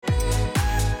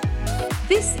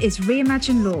This is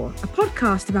Reimagine Law, a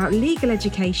podcast about legal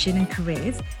education and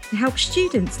careers to help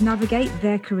students navigate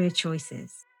their career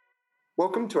choices.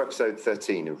 Welcome to episode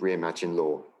 13 of Reimagine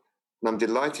Law. And I'm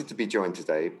delighted to be joined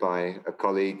today by a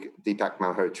colleague, Deepak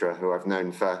Malhotra, who I've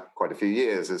known for quite a few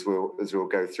years as we'll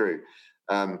go through.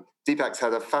 Deepak's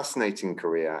had a fascinating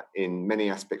career in many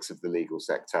aspects of the legal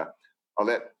sector. I'll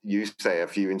let you say a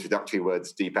few introductory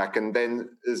words, Deepak, and then,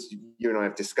 as you and I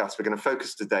have discussed, we're going to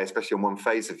focus today, especially on one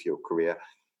phase of your career,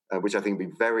 which I think will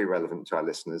be very relevant to our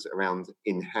listeners, around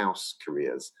in-house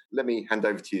careers. Let me hand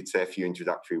over to you to say a few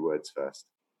introductory words first.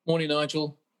 Morning,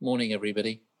 Nigel. Morning,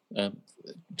 everybody.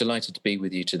 Delighted to be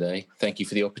with you today. Thank you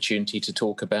for the opportunity to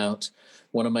talk about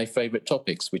one of my favourite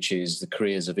topics, which is the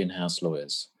careers of in-house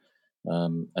lawyers.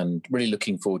 And really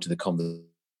looking forward to the conversation.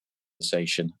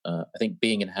 I think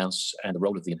being in-house and the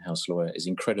role of the in-house lawyer is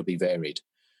incredibly varied.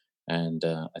 And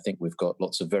I think we've got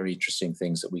lots of very interesting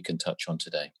things that we can touch on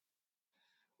today.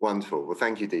 Wonderful. Well,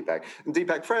 thank you, Deepak. And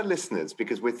Deepak, for our listeners,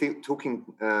 because we're talking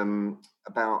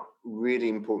about really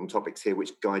important topics here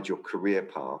which guide your career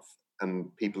path,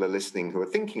 and people are listening who are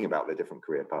thinking about their different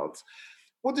career paths,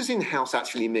 what does in-house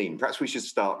actually mean? Perhaps we should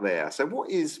start there. So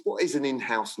what is an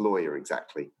in-house lawyer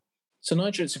exactly? So,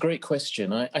 Nigel, it's a great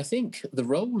question. I think the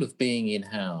role of being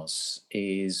in-house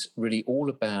is really all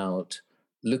about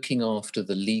looking after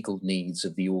the legal needs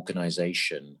of the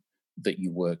organisation that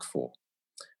you work for,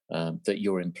 that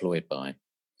you're employed by.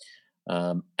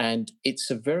 And it's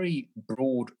a very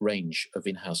broad range of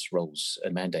in-house roles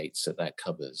and mandates that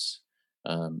covers.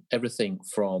 Everything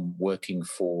from working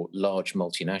for large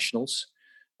multinationals,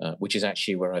 which is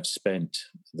actually where I've spent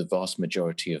the vast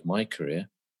majority of my career,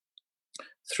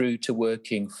 through to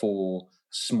working for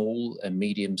small and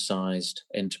medium-sized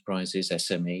enterprises,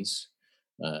 SMEs.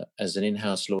 As an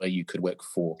in-house lawyer, you could work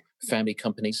for family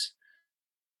companies,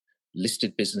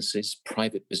 listed businesses,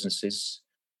 private businesses.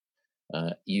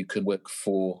 You could work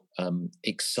for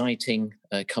exciting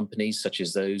companies such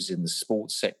as those in the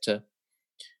sports sector.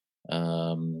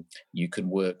 You can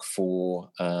work for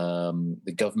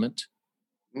the government,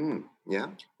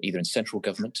 either in central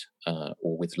government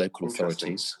or with local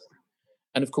authorities.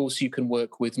 And of course, you can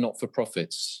work with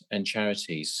not-for-profits and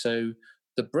charities. So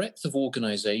the breadth of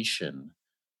organisation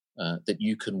that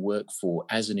you can work for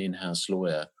as an in-house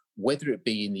lawyer, whether it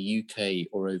be in the UK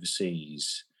or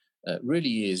overseas,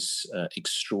 really is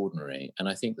extraordinary. And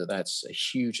I think that that's a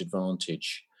huge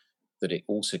advantage that it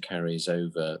also carries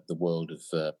over the world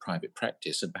of private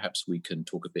practice. And perhaps we can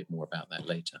talk a bit more about that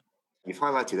later. You've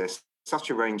highlighted there's such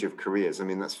a range of careers. I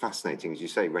mean, that's fascinating, as you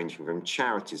say, ranging from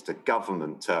charities to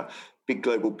government to big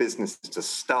global businesses to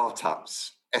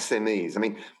startups, SMEs. I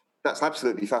mean, that's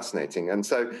absolutely fascinating. And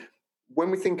so when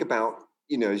we think about,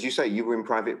 as you say, you were in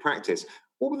private practice,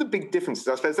 what were the big differences?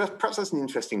 I suppose perhaps that's an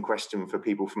interesting question for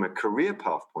people from a career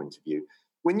path point of view.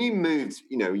 When you moved,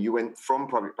 you went from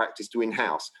private practice to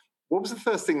in-house, what was the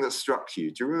first thing that struck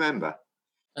you? Do you remember?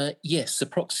 Yes, the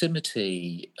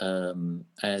proximity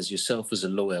as yourself as a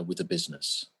lawyer with a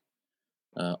business.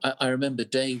 I remember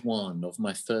day one of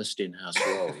my first in-house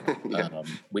role,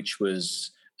 which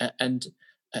was, and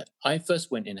I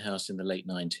first went in-house in the late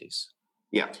 90s.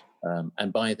 Yeah.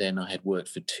 And by then I had worked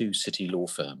for 2 city law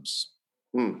firms.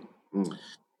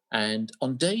 And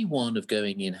on day one of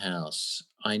going in-house,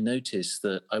 I noticed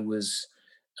that I was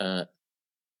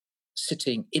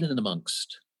sitting in and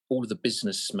amongst all of the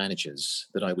business managers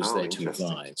that I was there to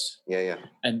advise. Yeah.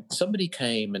 And somebody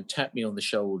came and tapped me on the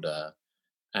shoulder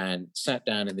and sat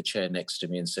down in the chair next to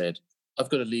me and said, I've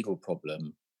got a legal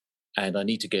problem and I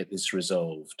need to get this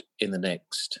resolved in the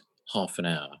next half an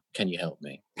hour. Can you help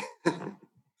me?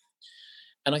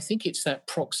 And I think it's that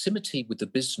proximity with the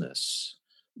business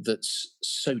that's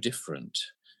so different.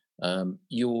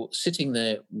 You're sitting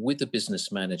there with the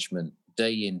business management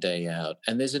day in, day out,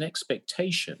 and there's an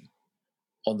expectation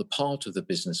on the part of the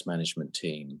business management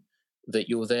team that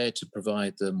you're there to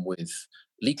provide them with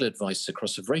legal advice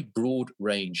across a very broad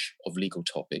range of legal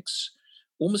topics,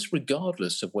 almost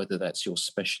regardless of whether that's your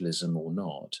specialism or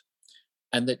not,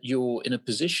 and that you're in a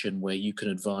position where you can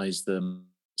advise them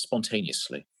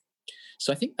spontaneously.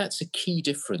 So I think that's a key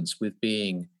difference with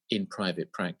being in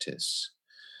private practice.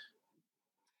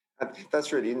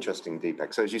 That's really interesting,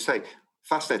 Deepak. So as you say,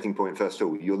 fascinating point, first of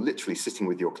all, you're literally sitting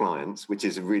with your clients, which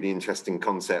is a really interesting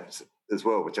concept as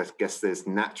well, which I guess there's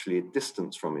naturally a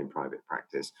distance from in private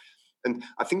practice. And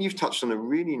I think you've touched on a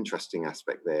really interesting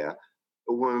aspect there,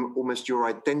 almost your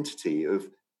identity of,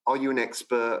 are you an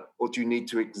expert or do you need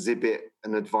to exhibit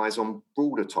and advise on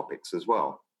broader topics as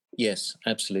well? Yes,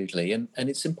 absolutely. And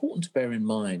it's important to bear in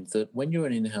mind that when you're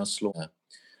an in-house lawyer,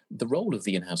 the role of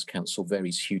the in-house counsel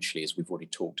varies hugely, as we've already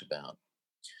talked about.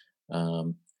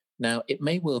 Um, Now, it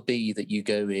may well be that you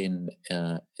go in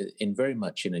very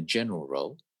much in a general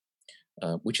role,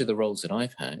 which are the roles that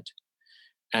I've had,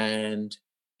 and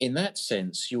in that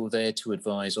sense, you're there to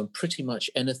advise on pretty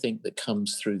much anything that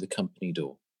comes through the company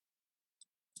door,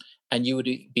 and you would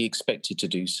be expected to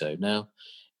do so. Now,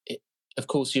 it, of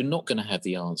course, you're not going to have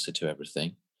the answer to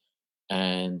everything,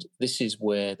 and this is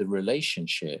where the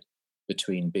relationship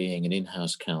between being an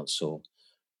in-house counsel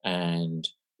and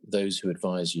those who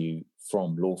advise you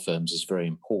from law firms is very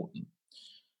important.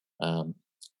 Um,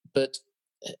 but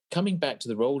coming back to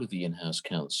the role of the in-house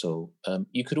counsel,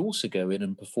 you could also go in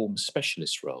and perform a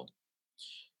specialist role.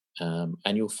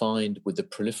 And you'll find with the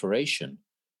proliferation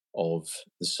of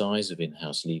the size of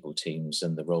in-house legal teams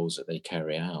and the roles that they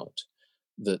carry out,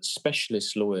 that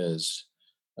specialist lawyers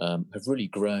have really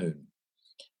grown.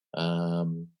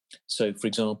 So, for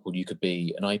example, you could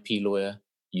be an IP lawyer,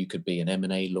 you could be an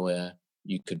M&A lawyer,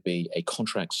 you could be a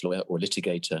contracts lawyer or a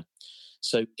litigator.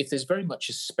 So if there's very much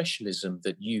a specialism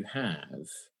that you have,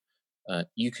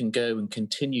 you can go and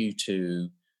continue to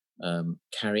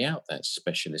carry out that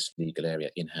specialist legal area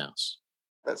in-house.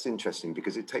 That's interesting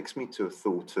because it takes me to a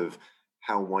thought of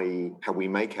how we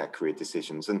make our career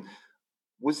decisions. And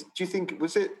do you think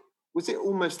was it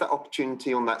almost that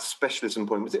opportunity on that specialism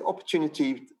point? Was it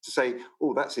opportunity to say,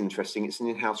 oh, that's interesting, it's an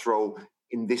in-house role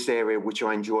in this area which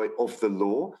I enjoy of the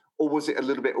law? Or was it a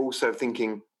little bit also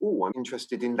thinking, oh, I'm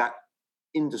interested in that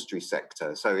industry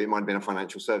sector? So it might have been a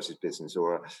financial services business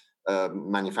or a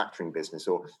manufacturing business.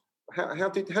 Or how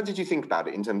did you think about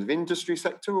it in terms of industry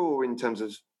sector or in terms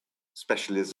of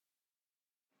specialism?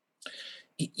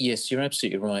 Yes, you're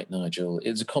absolutely right, Nigel.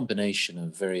 It's a combination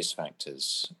of various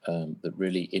factors that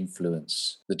really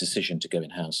influence the decision to go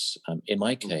in-house. In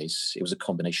my case, it was a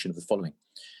combination of the following.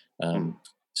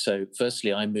 So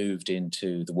firstly, I moved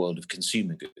into the world of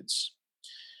consumer goods.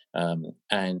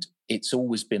 And it's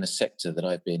always been a sector that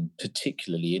I've been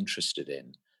particularly interested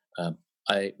in.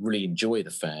 I really enjoy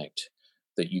the fact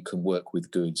that you can work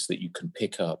with goods that you can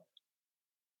pick up,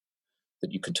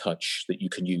 that you can touch, that you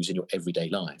can use in your everyday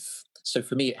life. So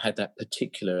for me, it had that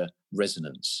particular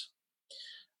resonance.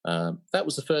 That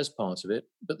was the first part of it.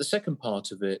 But the second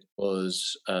part of it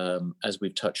was, as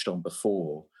we've touched on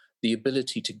before, the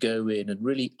ability to go in and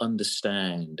really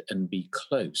understand and be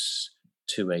close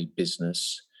to a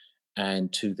business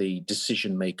and to the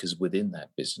decision makers within that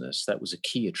business. That was a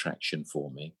key attraction for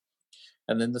me.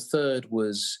 And then the third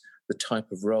was the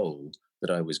type of role that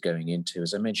I was going into.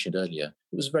 As I mentioned earlier,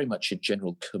 it was very much a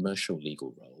general commercial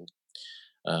legal role,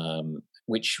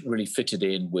 which really fitted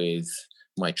in with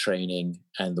my training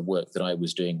and the work that I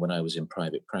was doing when I was in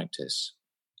private practice.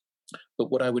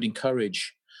 But what I would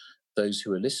encourage those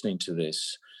who are listening to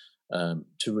this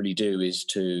to really do is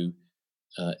to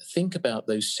think about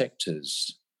those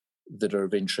sectors that are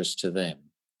of interest to them.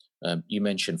 You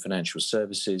mentioned financial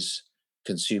services,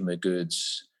 consumer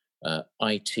goods,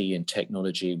 IT and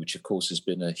technology, which of course has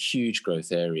been a huge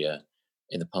growth area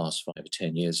in the past 5 or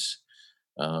 10 years.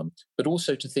 But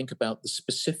also to think about the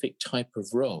specific type of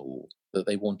role that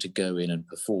they want to go in and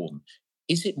perform.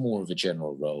 Is it more of a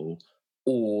general role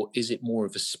or is it more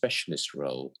of a specialist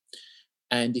role?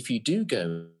 And if you do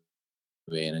go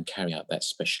in and carry out that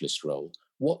specialist role,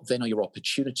 what then are your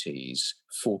opportunities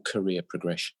for career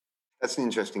progression? That's an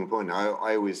interesting point.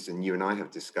 I always, and you and I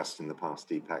have discussed in the past,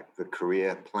 Deepak, the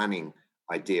career planning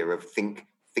idea of think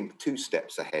 2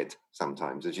 steps ahead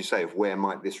sometimes, as you say, of where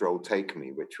might this role take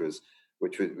me, which is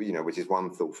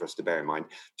one thought for us to bear in mind.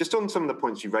 Just on some of the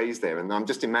points you raised there, and I'm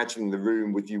just imagining the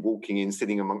room with you walking in,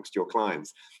 sitting amongst your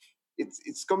clients.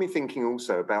 It's got me thinking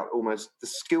also about almost the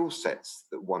skill sets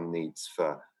that one needs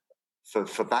for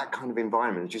that kind of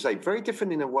environment. As you say, very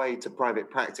different in a way to private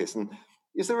practice. And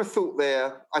is there a thought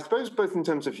there, I suppose, both in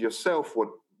terms of yourself,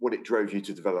 what it drove you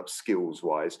to develop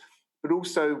skills-wise, but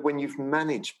also when you've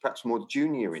managed perhaps more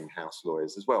junior in-house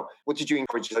lawyers as well? What did you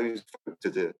encourage those folks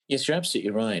to do? Yes, you're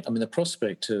absolutely right. I mean, the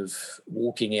prospect of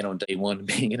walking in on day one and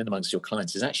being in and amongst your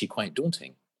clients is actually quite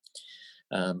daunting.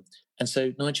 And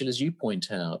so, Nigel, as you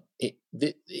point out, it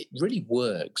really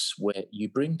works where you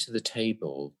bring to the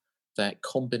table that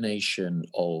combination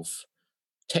of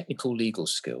technical legal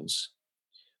skills,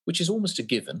 which is almost a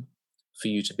given for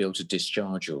you to be able to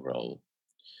discharge your role,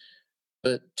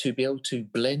 but to be able to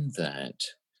blend that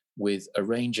with a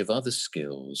range of other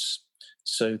skills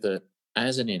so that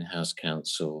as an in-house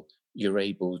counsel, you're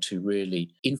able to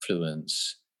really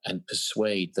influence and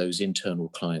persuade those internal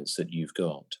clients that you've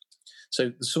got.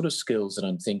 So the sort of skills that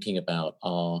I'm thinking about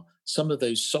are some of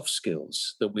those soft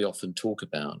skills that we often talk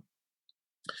about.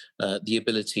 The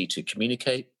ability to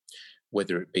communicate,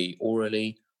 whether it be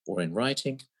orally or in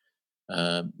writing,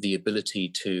 the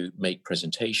ability to make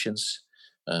presentations,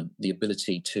 the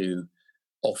ability to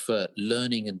offer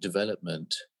learning and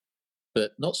development,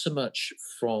 but not so much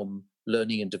from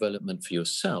learning and development for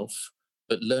yourself,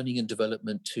 but learning and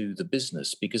development to the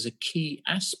business, because a key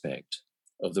aspect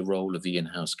of the role of the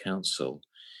in-house counsel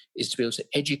is to be able to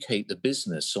educate the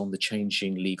business on the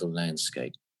changing legal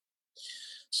landscape.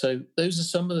 So those are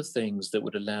some of the things that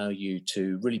would allow you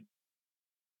to really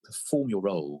perform your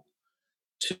role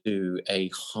to a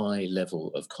high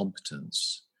level of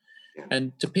competence. Yeah.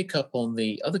 And to pick up on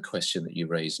the other question that you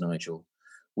raised, Nigel,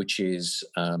 which is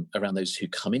around those who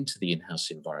come into the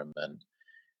in-house environment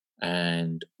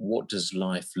and what does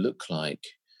life look like?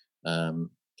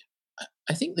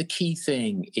 I think the key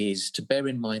thing is to bear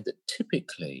in mind that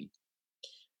typically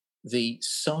the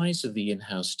size of the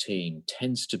in-house team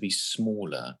tends to be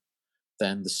smaller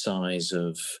than the size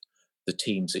of the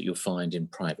teams that you'll find in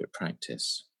private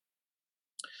practice.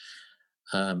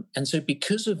 And so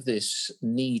because of this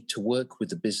need to work with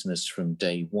the business from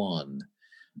day one,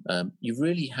 you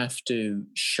really have to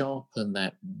sharpen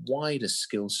that wider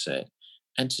skill set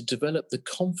and to develop the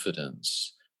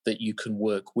confidence that you can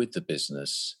work with the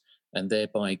business and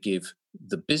thereby give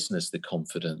the business the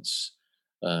confidence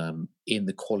in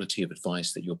the quality of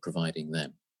advice that you're providing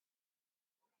them.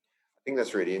 I think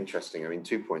that's really interesting. I mean,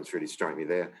 2 points really strike me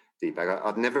there, Deepak.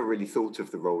 I've never really thought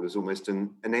of the role as almost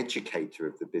an educator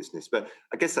of the business, but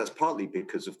I guess that's partly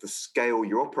because of the scale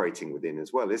you're operating within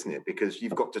as well, isn't it? Because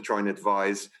you've got to try and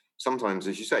advise, sometimes,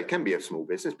 as you say, it can be a small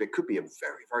business, but it could be a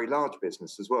very, very large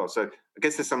business as well. So I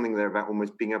guess there's something there about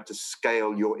almost being able to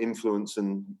scale your influence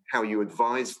and how you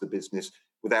advise the business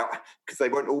without, because they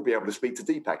won't all be able to speak to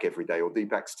Deepak every day or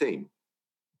Deepak's team.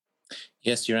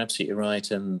 Yes, you're absolutely right.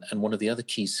 And one of the other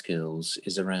key skills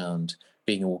is around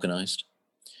being organized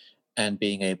and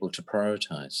being able to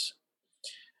prioritize.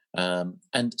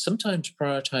 And sometimes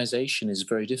prioritization is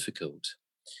very difficult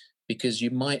because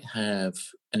you might have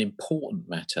an important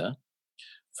matter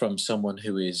from someone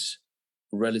who is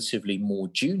relatively more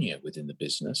junior within the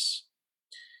business.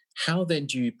 How then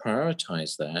do you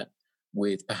prioritize that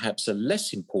with perhaps a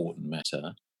less important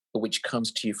matter, but which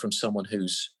comes to you from someone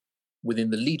who's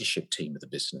within the leadership team of the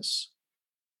business?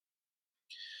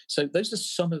 So those are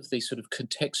some of the sort of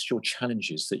contextual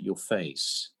challenges that you'll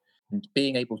face. And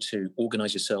being able to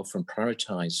organize yourself and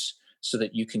prioritize so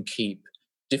that you can keep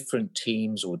different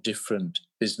teams or different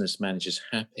business managers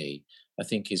happy, I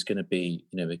think is going to be,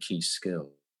 a key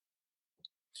skill.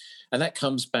 And that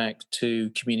comes back to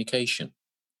communication.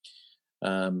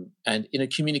 And in a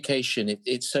communication,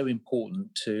 it's so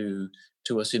important to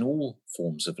us in all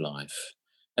forms of life.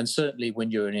 And certainly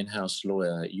when you're an in-house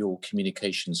lawyer, your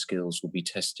communication skills will be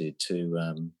tested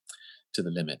to the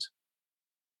limit.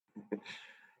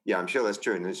 Yeah, I'm sure that's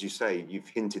true. And as you say, you've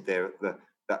hinted there at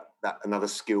that another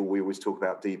skill we always talk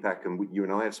about, Deepak, and you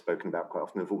and I have spoken about quite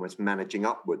often, of almost managing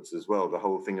upwards as well. The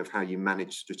whole thing of how you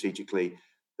manage strategically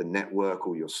the network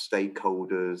or your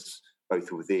stakeholders,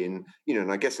 both within,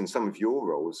 and I guess in some of your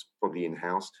roles, probably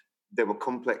in-house, there were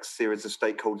complex series of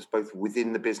stakeholders both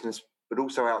within the business, but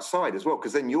also outside as well,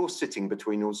 because then you're sitting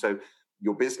between also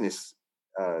your business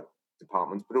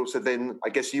departments, but also then I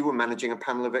guess you were managing a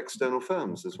panel of external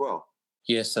firms as well.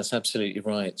 Yes, that's absolutely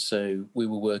right. So we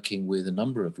were working with a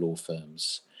number of law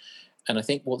firms. And I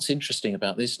think what's interesting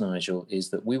about this, Nigel,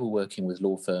 is that we were working with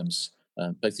law firms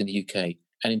both in the UK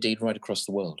and indeed right across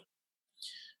the world.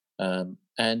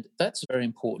 And that's a very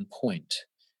important point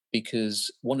because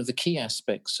one of the key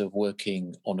aspects of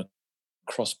working on a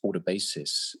cross-border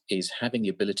basis is having the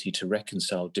ability to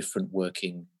reconcile different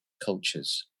working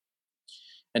cultures.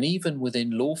 And even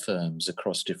within law firms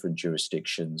across different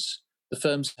jurisdictions, the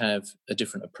firms have a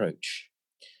different approach,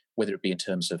 whether it be in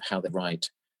terms of how they write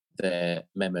their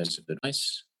memos of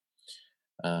advice,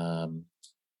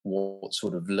 what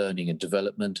sort of learning and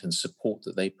development and support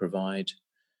that they provide,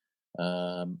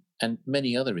 and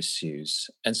many other issues.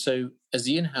 And so as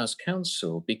the in-house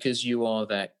counsel, because you are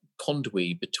that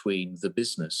conduit between the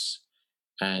business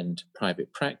and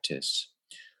private practice,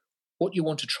 what you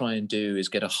want to try and do is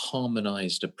get a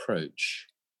harmonized approach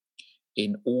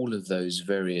in all of those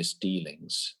various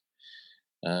dealings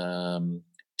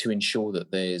to ensure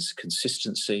that there's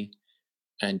consistency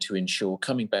and to ensure,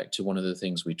 coming back to one of the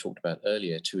things we talked about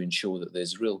earlier, to ensure that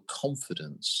there's real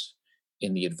confidence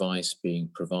in the advice being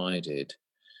provided,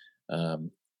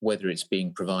 whether it's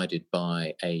being provided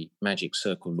by a Magic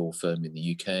Circle law firm in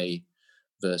the UK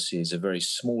versus a very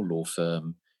small law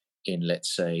firm in,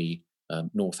 let's say,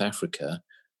 North Africa,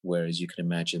 whereas you can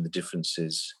imagine the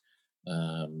differences,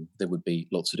 there would be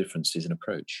lots of differences in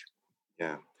approach.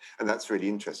 Yeah, and that's really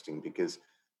interesting because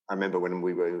I remember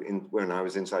when I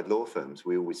was inside law firms,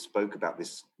 we always spoke about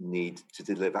this need to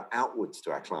deliver outwards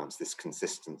to our clients, this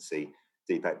consistency,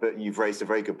 Deepak. But you've raised a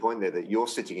very good point there, that you're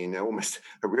sitting in almost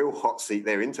a real hot seat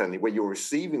there internally, where you're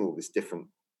receiving all these different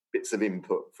bits of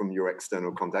input from your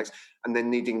external contacts, and then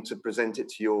needing to present it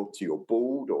to your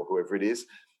board or whoever it is.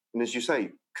 And as you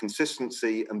say,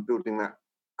 consistency and building that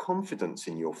confidence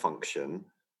in your function.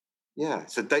 Yeah,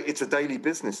 it's a daily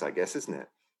business, I guess, isn't it?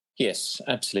 Yes,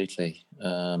 absolutely.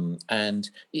 And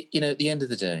at the end of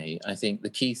the day, I think the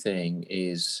key thing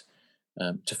is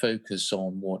to focus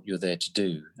on what you're there to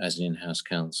do as an in-house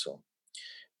counsel.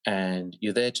 And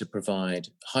you're there to provide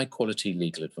high quality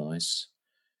legal advice.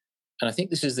 And I think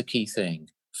this is the key thing,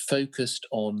 focused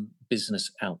on business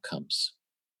outcomes.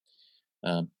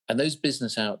 And those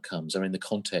business outcomes are in the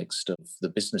context of the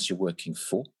business you're working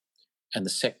for and the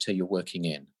sector you're working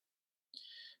in.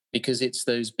 Because it's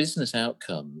those business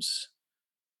outcomes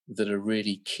that are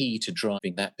really key to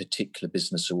driving that particular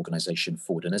business organization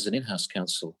forward. And as an in-house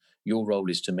counsel, your role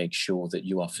is to make sure that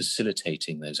you are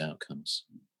facilitating those outcomes.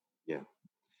 Yeah,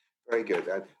 very good.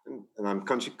 And I'm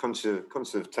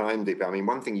conscious of time, Deep. I mean,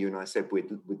 one thing you and I said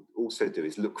we'd also do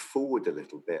is look forward a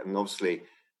little bit. And obviously,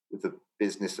 with the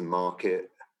business and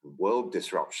market and world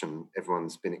disruption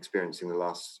everyone's been experiencing the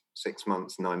last 6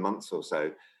 months, 9 months or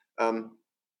so,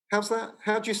 how's that?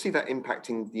 How do you see that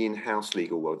impacting the in-house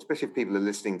legal world, especially if people are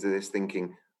listening to this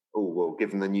thinking, oh, well,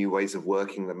 given the new ways of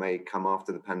working that may come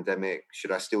after the pandemic,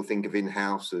 should I still think of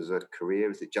in-house as a career?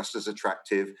 Is it just as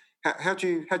attractive? How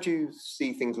do you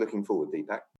see things looking forward,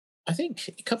 Deepak? I think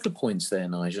a couple of points there,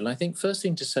 Nigel. I think first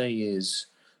thing to say is,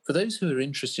 for those who are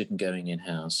interested in going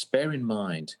in-house, bear in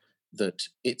mind that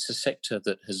it's a sector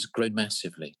that has grown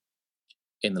massively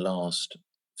in the last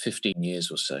 15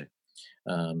 years or so.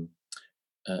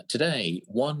 Today,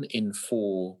 1 in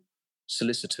 4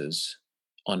 solicitors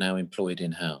are now employed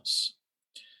in-house.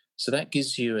 So that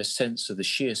gives you a sense of the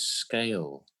sheer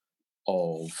scale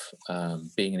of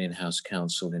being an in-house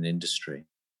counsel in industry.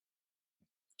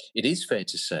 It is fair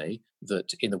to say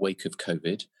that in the wake of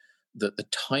COVID, that the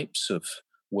types of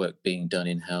work being done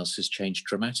in-house has changed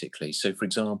dramatically. So, for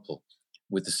example,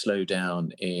 with the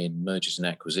slowdown in mergers and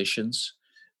acquisitions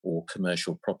or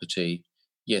commercial property,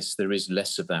 yes, there is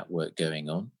less of that work going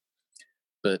on.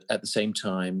 But at the same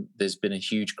time, there's been a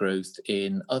huge growth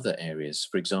in other areas.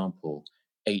 For example,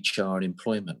 HR and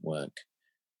employment work,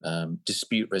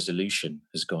 dispute resolution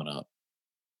has gone up.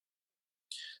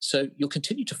 So you'll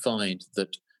continue to find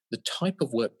that the type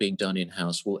of work being done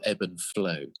in-house will ebb and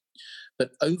flow.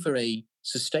 But over a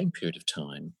sustained period of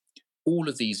time, all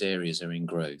of these areas are in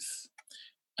growth.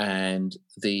 And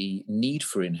the need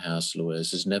for in-house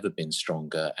lawyers has never been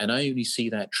stronger. And I only see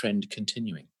that trend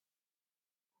continuing.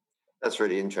 That's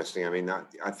really interesting. I mean,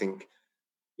 I think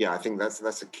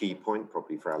that's a key point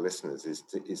probably for our listeners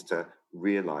is to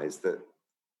realise that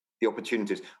the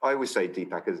opportunities. I always say,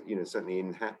 Deepak, as you know, certainly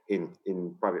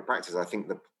in private practice, I think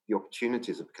the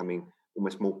opportunities are becoming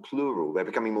almost more plural. They're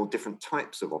becoming more different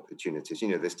types of opportunities. You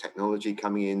know, there's technology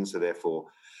coming in, so therefore,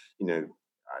 you know,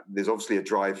 there's obviously a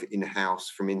drive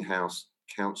from in-house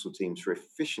counsel teams for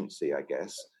efficiency, I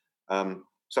guess.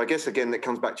 So I guess, again, that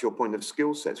comes back to your point of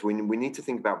skill sets. We need to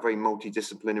think about very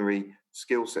multidisciplinary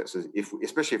skill sets,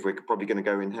 especially if we're probably going to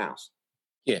go in-house.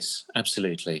 Yes,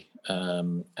 absolutely.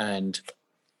 And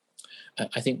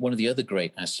I think one of the other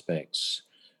great aspects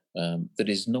that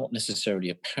is not necessarily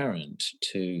apparent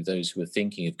to those who are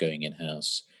thinking of going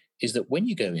in-house is that when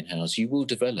you go in-house, you will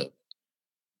develop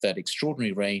that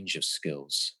extraordinary range of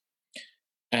skills.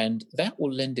 And that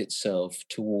will lend itself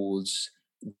towards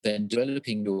then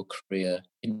developing your career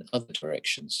in other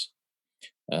directions.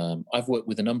 I've worked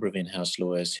with a number of in-house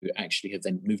lawyers who actually have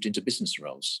then moved into business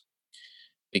roles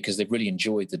because they've really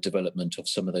enjoyed the development of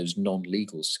some of those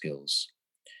non-legal skills.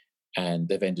 And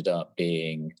they've ended up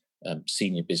being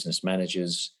senior business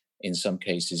managers, in some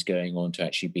cases going on to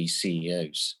actually be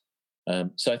CEOs.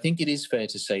 So I think it is fair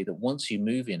to say that once you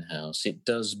move in-house, it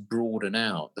does broaden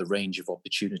out the range of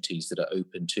opportunities that are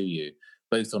open to you,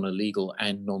 both on a legal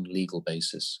and non-legal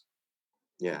basis.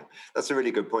 Yeah, that's a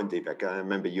really good point, Deepak. I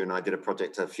remember you and I did a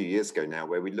project a few years ago now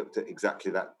where we looked at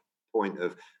exactly that point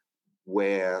of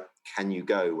where can you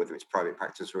go, whether it's private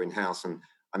practice or in-house. And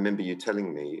I remember you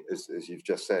telling me, as you've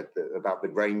just said, about the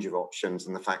range of options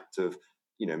and the fact of,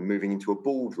 you know, moving into a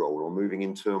board role or moving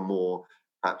into a more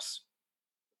perhaps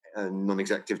a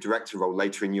non-executive director role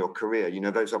later in your career. You know,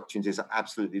 those opportunities are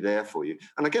absolutely there for you.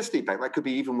 And I guess, Deepak, that could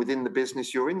be even within the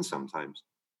business you're in sometimes.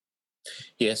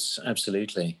 Yes,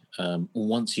 absolutely.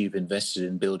 Once you've invested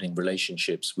in building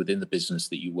relationships within the business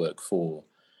that you work for,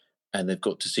 and they've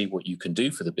got to see what you can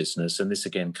do for the business, and this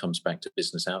again comes back to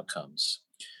business outcomes,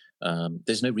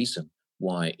 There's no reason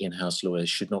why in-house lawyers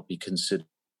should not be considered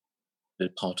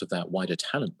part of that wider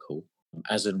talent pool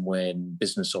as and when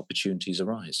business opportunities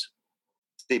arise.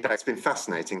 Deepak, it's been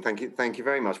fascinating. Thank you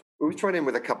very much. We've tried in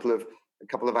with a couple of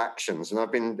actions, and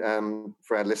I've been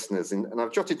for our listeners, and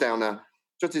I've jotted down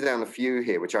a few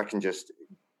here, which I can just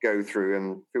go through,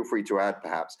 and feel free to add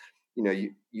perhaps.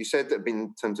 You said that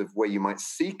in terms of where you might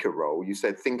seek a role, you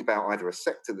said think about either a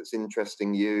sector that's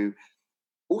interesting you.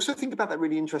 Also think about that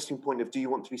really interesting point of, do you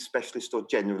want to be specialist or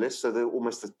generalist? So they're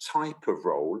almost a type of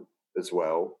role as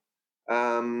well.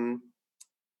 And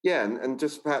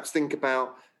just perhaps think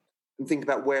about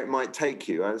where it might take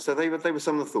you. So they were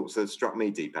some of the thoughts that struck me,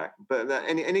 Deepak. But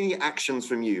any actions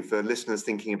from you for listeners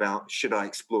thinking about, should I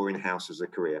explore in-house as a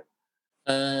career?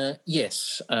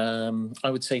 Yes. I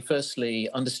would say, firstly,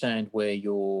 understand where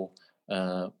your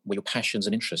passions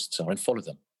and interests are and follow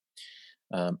them.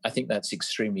 I think that's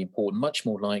extremely important. Much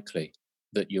more likely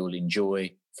that you'll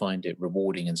enjoy, find it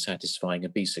rewarding and satisfying,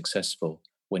 and be successful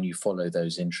when you follow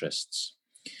those interests.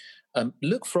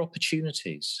 Look for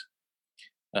opportunities.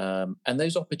 And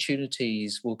those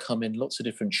opportunities will come in lots of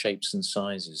different shapes and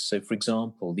sizes. So, for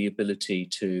example, the ability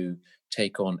to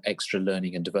take on extra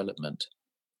learning and development,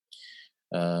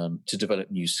 to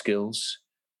develop new skills,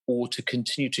 or to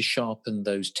continue to sharpen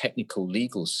those technical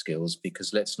legal skills,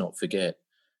 because let's not forget,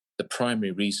 the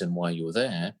primary reason why you're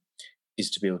there is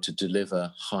to be able to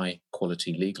deliver high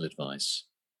quality legal advice.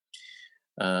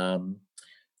 I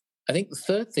think the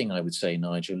third thing I would say,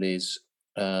 Nigel, is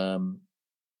try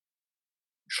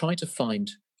to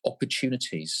find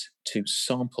opportunities to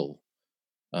sample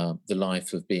the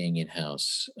life of being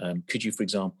in-house. Could you, for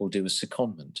example, do a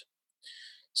secondment?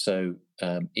 So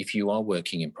if you are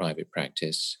working in private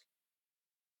practice,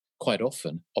 quite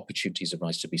often opportunities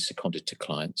arise to be seconded to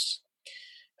clients.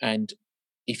 And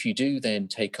if you do then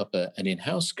take up an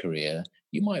in-house career,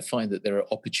 you might find that there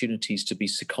are opportunities to be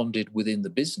seconded within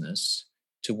the business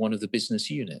to one of the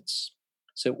business units.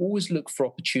 So always look for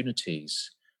opportunities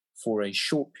for a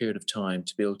short period of time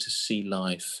to be able to see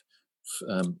life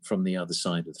from the other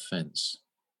side of the fence.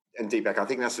 And Deepak, I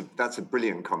think that's a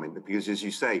brilliant comment, because, as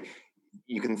you say,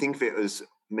 you can think of it as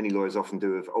many lawyers often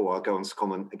do of, I'll go on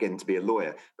secondment again to be a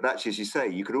lawyer. But actually, as you say,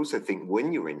 you could also think,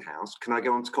 when you're in-house, can I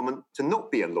go on secondment to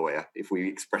not be a lawyer, if we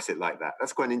express it like that?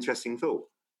 That's quite an interesting thought.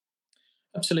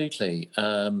 Absolutely.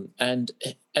 And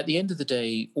at the end of the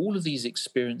day, all of these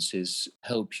experiences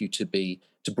help you to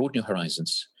broaden your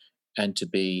horizons and to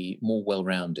be more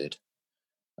well-rounded,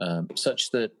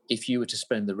 such that if you were to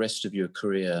spend the rest of your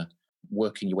career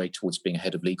working your way towards being a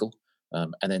head of legal,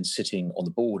 and then sitting on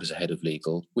the board as a head of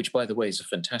legal, which, by the way, is a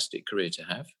fantastic career to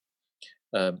have,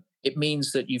 it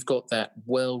means that you've got that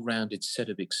well-rounded set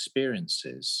of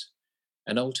experiences,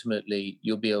 and ultimately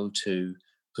you'll be able to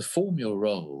perform your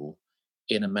role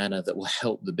in a manner that will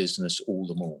help the business all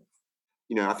the more.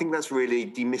 I think that's really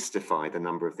demystified a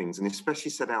number of things, and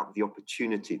especially set out the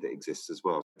opportunity that exists as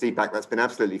well. Deepak, that's been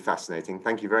absolutely fascinating.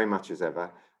 Thank you very much as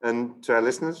ever. And to our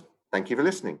listeners, thank you for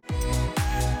listening.